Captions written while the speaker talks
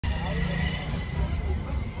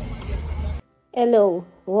Hello,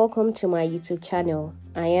 welcome to my YouTube channel.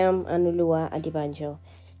 I am Aanuoluwa Adebanjo.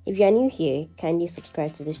 If you are new here, kindly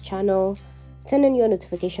subscribe to this channel, turn on your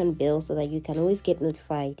notification bell so that you can always get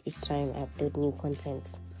notified each time I upload new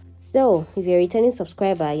content. So, if you're a returning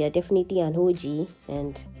subscriber, you're definitely an OG,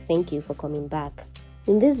 and thank you for coming back.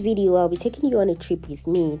 In this video, I'll be taking you on a trip with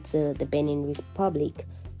me to the Benin Republic,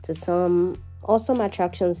 to some awesome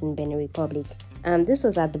attractions in Benin Republic. This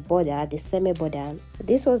was at the border, the semi-border. So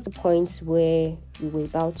this was the point where we were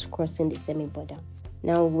about crossing the semi-border.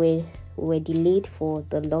 Now we were delayed for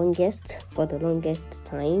the longest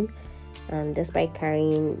time, and despite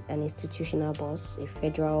carrying an institutional bus, a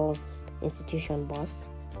federal institution bus,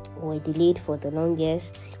 we were delayed for the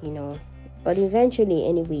longest, but eventually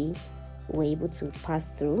anyway, we were able to pass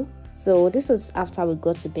through. So this was after we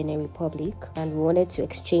got to Benin Republic and we wanted to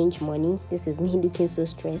exchange money. This is me looking so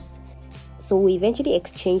stressed. So we eventually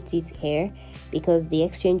exchanged it here because the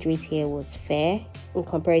exchange rate here was fair in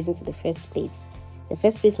comparison to the first place. The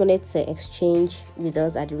first place wanted to exchange with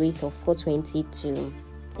us at the rate of 420 to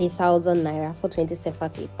 1,000 naira, 420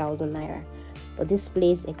 sefa to 1,000 naira. But this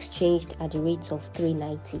place exchanged at the rate of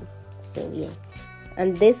 390. So yeah.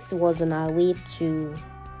 And this was on our way to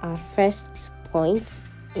our first point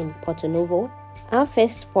in Porto-Novo. Our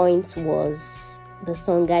first point was the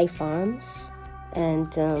Songhai Farms.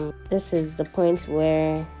 And this is the point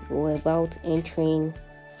where we're about entering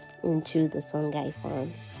into the Songhai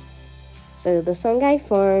Farms. So the Songhai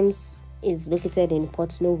Farms is located in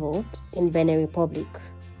Port-Novo in Benin Republic.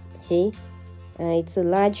 Okay, it's a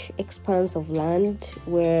large expanse of land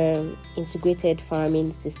where integrated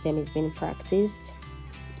farming system is being practiced.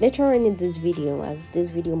 Later on in this video, as this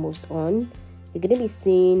video moves on, we're going to be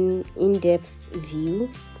seeing in-depth view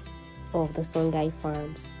of the Songhai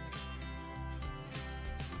Farms.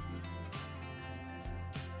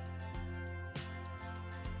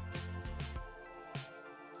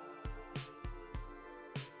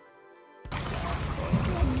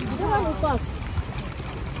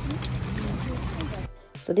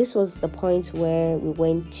 So this was the point where we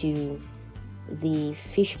went to the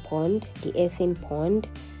fish pond, the earthen pond,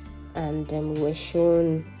 and we were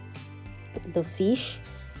shown the fish.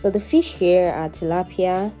 So the fish here are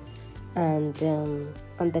tilapia and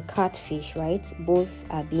the catfish, right? Both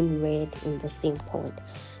are being reared in the same pond.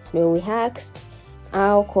 And when we asked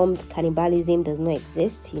how come cannibalism does not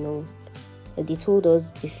exist, they told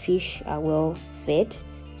us the fish are well fed,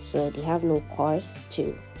 so they have no cause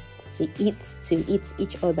to eat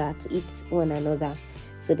each other, to eat one another.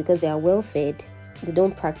 So because they are well fed, they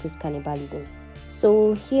don't practice cannibalism.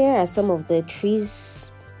 So here are some of the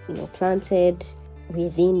trees planted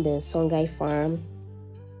within the Songhai farm,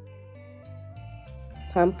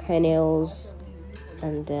 palm kernels,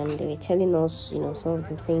 and they were telling us some of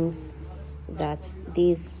the things that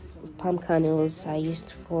these palm kernels are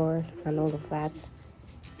used for and all of that.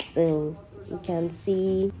 So you can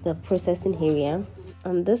see the processing area,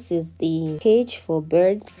 and this is the cage for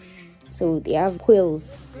birds. So they have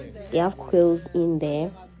quails in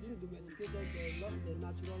there.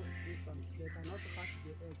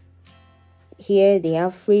 Here they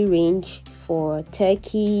have free range for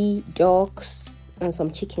turkey, ducks, and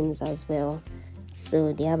some chickens as well.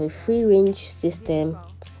 So they have a free range system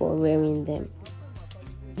for rearing them.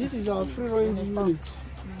 This is our free range unit.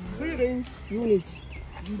 Free range unit,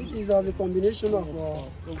 which is the combination of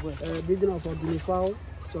breeding of a guinea fowl,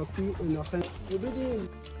 turkey, and a hen.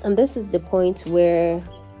 And this is the point where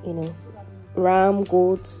ram,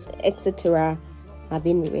 goats, etc. are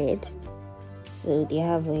being reared. So they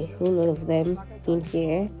have a whole lot of them in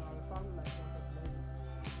here.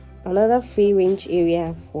 Another free range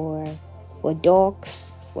area for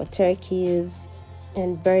ducks, for turkeys,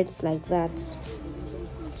 and birds like that.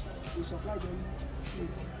 We supply them meat.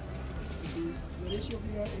 The ratio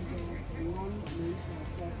here is 1 meat for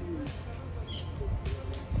 4 meals.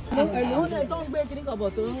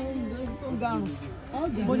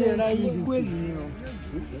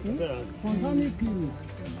 Concerning cleaning,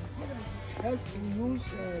 let's use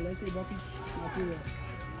let's say bucket material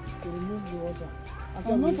to remove the water.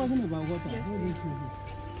 I'm not talking about water.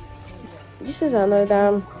 This is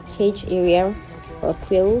another cage area for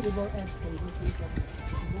quails.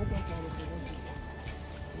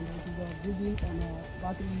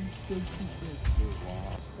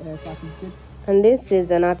 And this is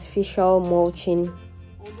an artificial mulching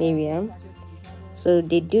area. So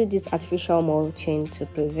they do this artificial mulching to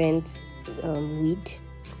prevent weed.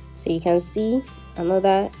 So you can see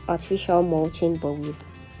another artificial mulching, but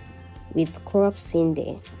with crops in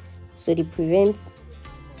there. So they prevent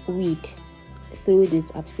weed through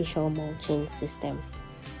this artificial mulching system.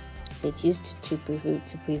 So it's used to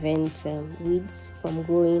prevent weeds from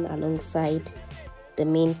growing alongside the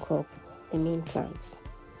main crop, the main plants.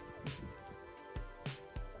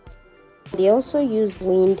 They also use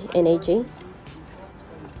wind energy.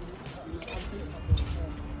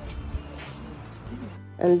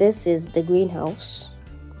 And this is the greenhouse.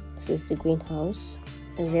 This is the greenhouse,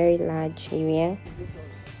 a very large area.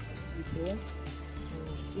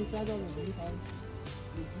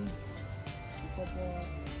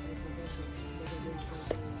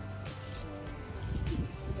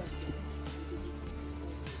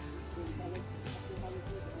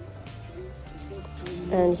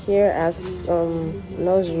 And here are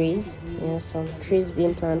nurseries, some trees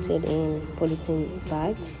being planted in polythene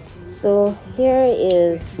bags. So here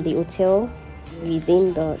is the hotel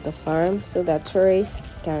within the farm, so that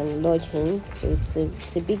tourists can lodge in. So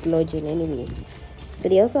it's a big lodging anyway. So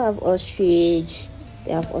they also have ostrich.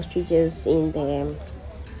 They have ostriches in them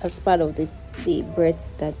as part of the birds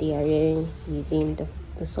that they are rearing within the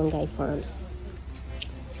Songhai Farms.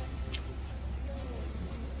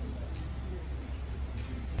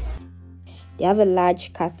 They have a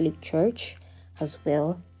large Catholic church as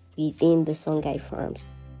well within the Songhai Farms.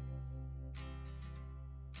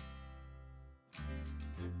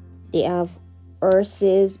 They have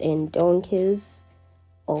horses and donkeys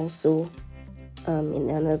also in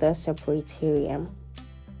another separate area.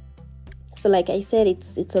 So like I said,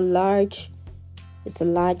 it's a large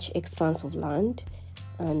expanse of land,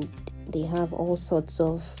 and they have all sorts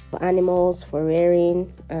of animals for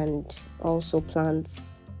rearing and also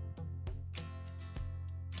plants.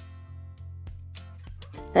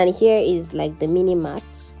 And here is like the mini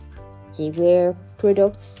marts, where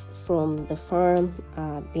products from the farm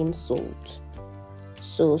are being sold.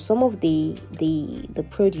 So some of the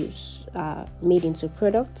produce are made into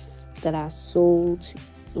products that are sold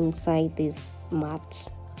inside this mart.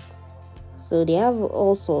 So they have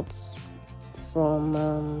all sorts,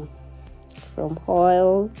 from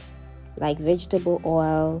oil, like vegetable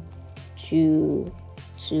oil, to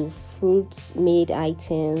fruits made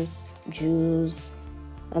items, juice,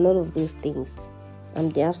 and all of those things.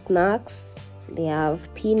 And they have snacks, they have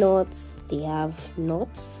peanuts, they have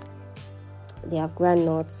nuts, they have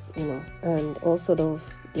groundnuts, and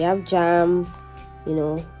they have jam,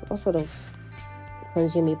 all sort of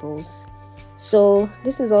consumables. So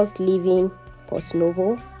this is us leaving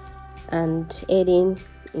Port-Novo and heading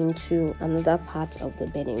into another part of the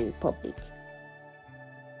Benin Republic.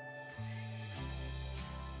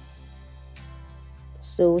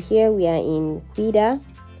 So here we are in Quida,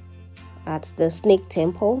 at the snake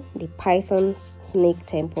temple, the python snake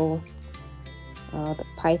temple, the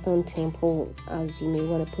python temple, as you may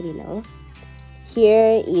want to put it now.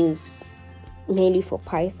 Here is mainly for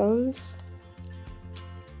pythons.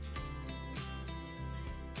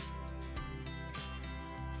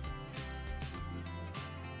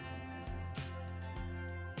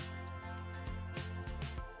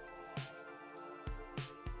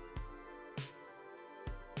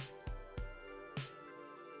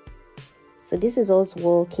 So this is us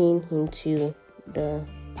walking into the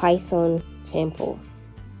python temple.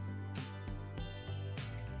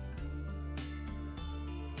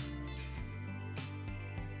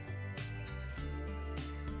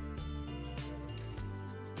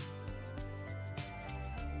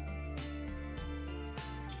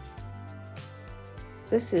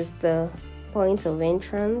 This is the point of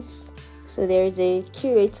entrance. So there is a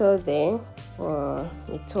curator there, or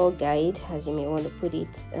a tour guide, as you may want to put it,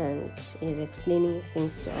 and is explaining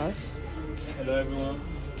things to us. Hello everyone,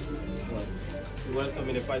 welcome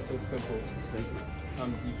in the Python's temple.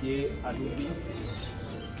 I'm Didier Adubi.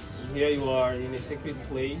 Here you are in a sacred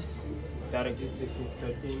place that existed since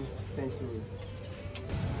 13th century.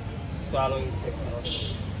 Swallow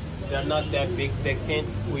insects. They're not that big, they can't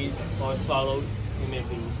squeeze or swallow human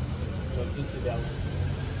beings. So due to that,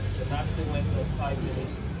 the maximum length of 5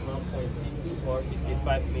 minutes, 1.3 or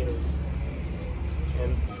 55 meters.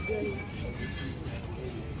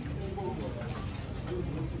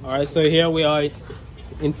 Alright, so here we are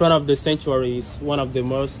in front of the sanctuary. It's one of the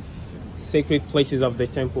most sacred places of the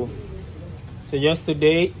temple. So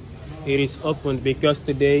yesterday it is open because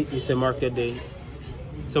today is a market day.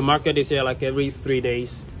 So market is here like every 3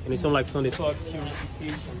 days, and it's on like Sunday. So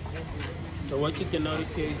what you can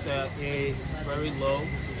notice here is that it's very low.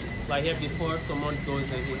 Like here, before someone goes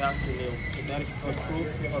in, he has to kneel. So that is a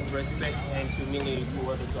proof of respect and humility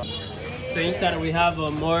toward the God. So inside we have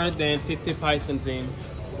more than 50 pythons in.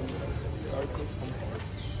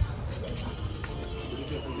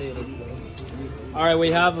 Alright,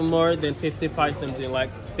 we have more than 50 pythons in.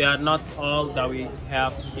 Like, they are not all that we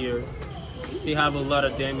have here. still have a lot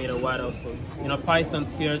of them in the wild also. You know,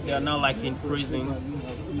 pythons here, they're not like in prison.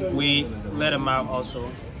 We let them out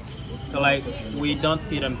also. So like, we don't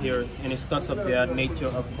feed them here, and it's because of their nature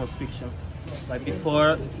of constriction. Like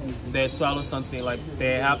before they swallow something, like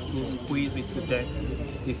they have to squeeze it to death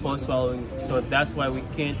before swallowing. So that's why we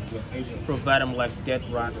can't provide them like dead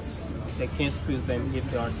rats. They can't squeeze them if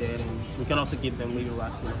they are dead. And we can also give them living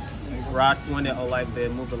rats. You know. Rats, when they're alive, they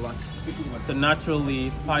move a lot. So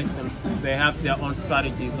naturally, pythons, they have their own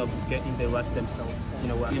strategies of getting the rat themselves.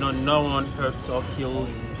 You know, no one hurts or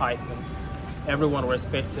kills pythons. Everyone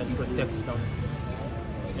respects and protects them.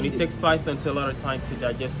 And it takes pythons a lot of time to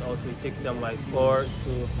digest also. It takes them like 4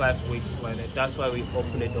 to 5 weeks like that. That's why we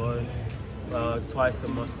open the door twice a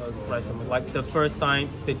month or thrice a month. Like the first time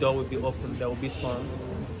the door will be open, there will be some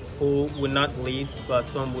who will not leave, but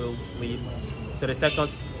some will leave. So the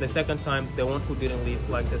second time, the one who didn't leave,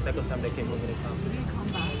 like the second time they came over the town,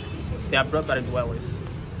 they are brought by the dwellers.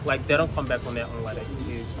 Like they don't come back on their own, like it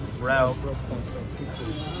is rare.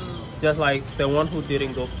 Just like the one who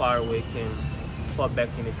didn't go far away can fall back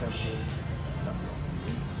in the temple. That's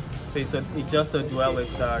all. So it's just the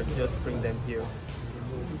dwellers that just bring them here.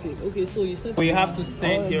 Okay, so you said we have to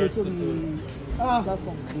stand here to do.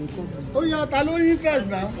 Oh yeah, I know interest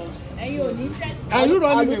now. Are you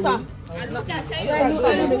running away?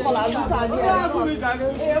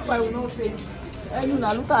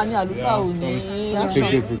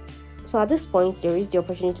 So at this point, there is the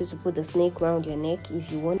opportunity to put the snake around your neck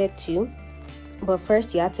if you wanted to. But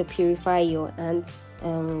first, you have to purify your hands.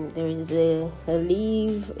 There is a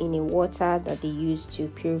leaf in a water that they use to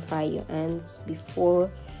purify your hands before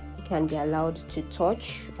you can be allowed to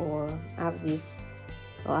touch or have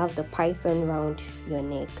the python around your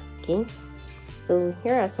neck. Okay, so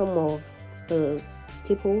here are some of the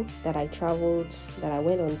people that I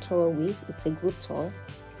went on tour with. It's a group tour,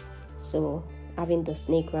 so having the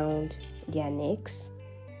snake around their necks.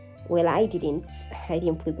 Well, I didn't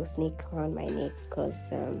put the snake around my neck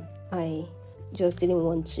because I just didn't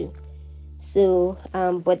want to. So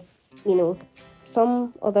but you know,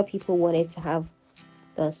 some other people wanted to have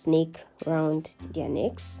the snake around their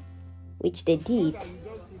necks, which they did.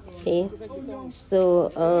 Okay,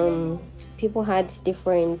 so people had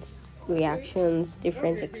different reactions,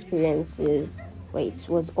 different experiences, but it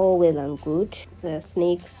was all well and good. The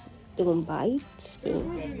snakes don't bite,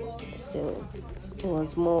 okay? So it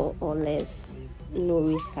was more or less no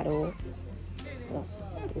risk at all. So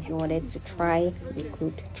if you wanted to try, you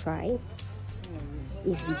could try.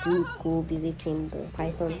 If you do go visiting the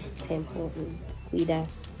Python temple in Guida,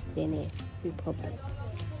 Benin Republic.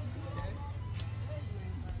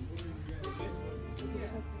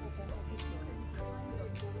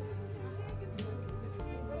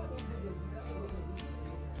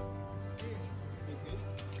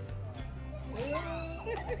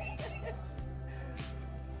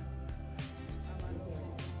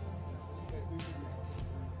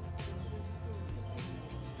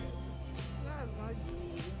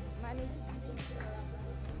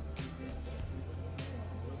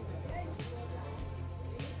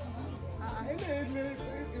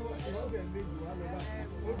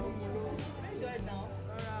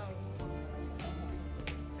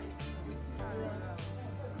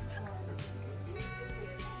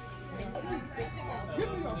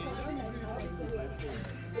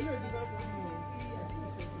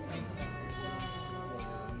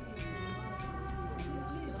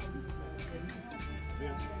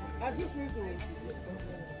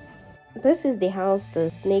 This is the house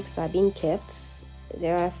the snakes are being kept.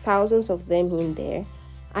 There are thousands of them in there.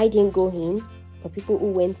 I didn't go in, but people who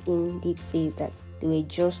went in did say that there were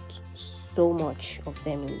just so much of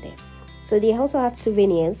them in there. So they also had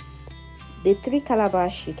souvenirs. The 3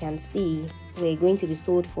 calabash you can see were going to be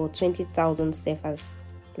sold for 20,000 cefas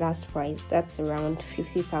last price. That's around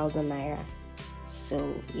 50,000 naira.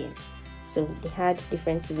 So yeah, so they had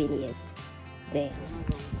different souvenirs there.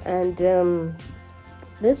 And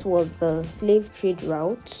this was the slave trade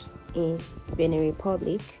route in Benin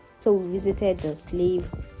Republic. So we visited the slave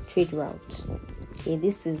trade route. Okay,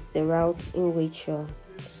 this is the route in which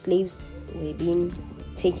slaves were being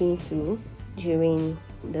taken through during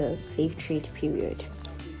the slave trade period.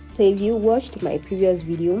 So if you watched my previous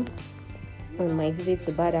video on my visit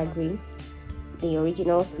to Badagry, the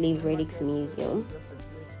original slave relics museum,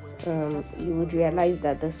 you would realize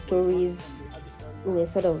that the stories were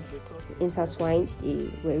sort of intertwined,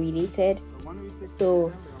 they were related.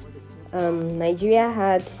 So Nigeria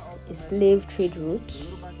had a slave trade route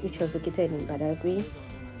which was located in Badagry,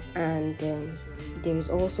 and there is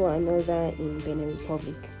also another in Benin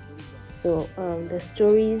Republic. So the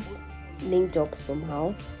stories linked up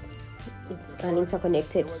somehow. it's an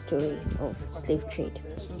interconnected story of slave trade.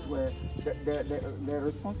 Where the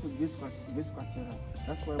response to this criteria.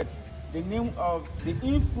 That's why the name of the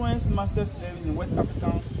influenced master slave in West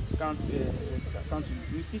African country.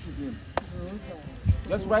 You see his name.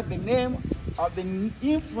 Just write the name of the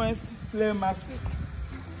influenced slave master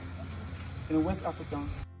in West Africa.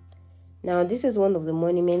 Now, this is one of the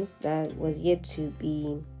monuments that was yet to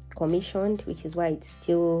be commissioned, which is why it's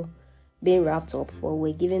still being wrapped up. But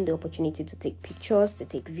we're given the opportunity to take pictures, to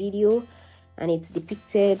take video, and it's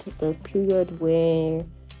depicted the period where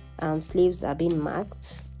slaves are being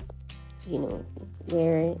marked. You know,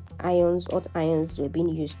 where hot irons were being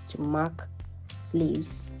used to mark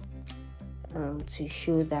slaves, to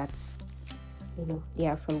show that, you know, they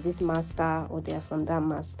are from this master or they are from that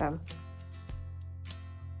master.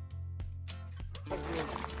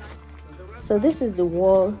 So this is the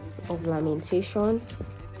wall of Lamentation.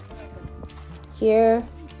 Here,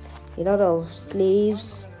 a lot of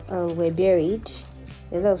slaves were buried.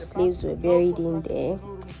 A lot of slaves were buried in there,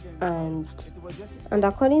 and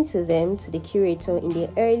according to them, to the curator, in the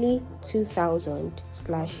early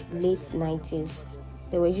 2000s/late 90s,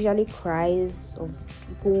 there were usually cries of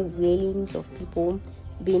people, wailings of people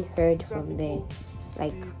being heard from there,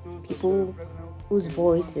 like people whose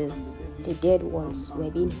voices, the dead ones,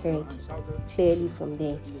 were being heard clearly from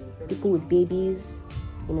there. People with babies,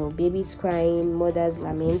 you know, babies crying, mothers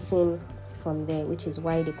lamenting from there, which is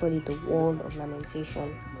why they call it the Wall of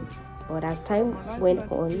Lamentation. But as time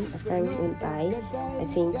went on, as time went by, I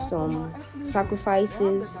think some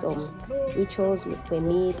sacrifices, some rituals were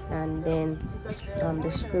made, and then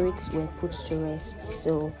the spirits were put to rest.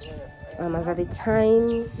 So as at the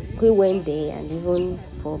time we went there, and even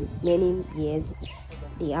for many years,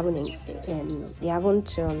 they haven't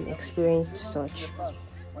experienced such.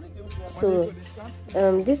 So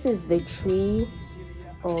this is the tree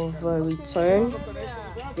of return.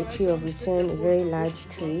 The tree of return, a very large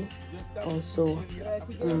tree, also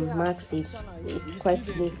marks it, a quite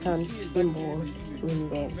significant symbol in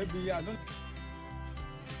there.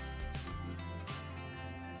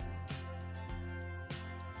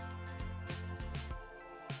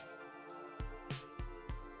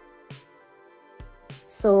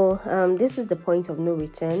 So this is the point of no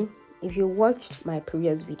return. If you watched my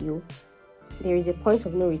previous video, there is a point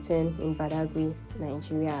of no return in Badagry,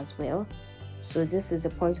 Nigeria as well. So this is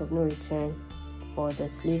the point of no return for the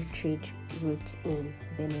slave trade route in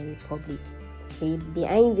Benin Republic. Okay,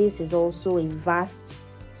 behind this is also a vast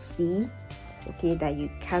sea, okay, that you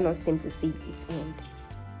cannot seem to see its end.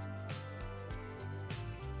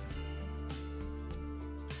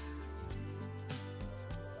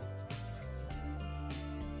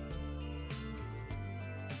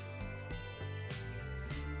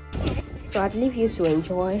 So I'd leave you to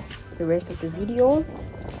enjoy the rest of the video.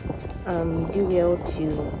 Do well to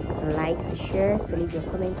like, to share, to leave your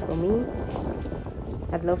comments for me.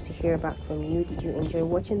 I'd love to hear back from you. Did you enjoy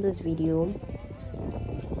watching this video?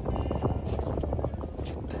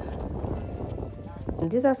 And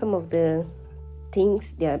these are some of the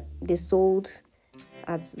things that they sold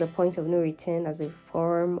at the point of no return as a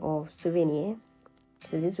form of souvenir.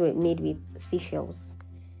 So these were made with seashells.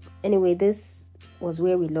 Anyway, this was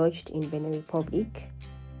where we lodged in Benin Republic.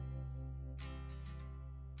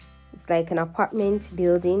 It's like an apartment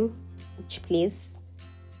building. Each place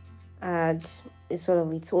had a sort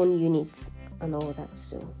of its own unit and all that.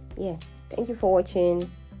 So yeah, thank you for watching.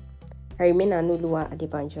 I remain Aanuoluwa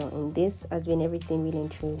Adebanjo, and this has been everything really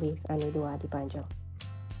and true with Aanuoluwa Adebanjo.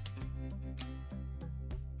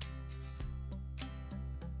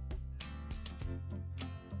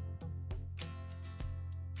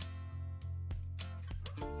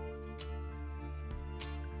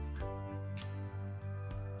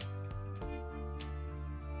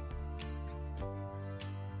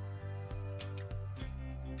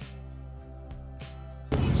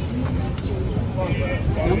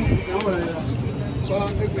 Well,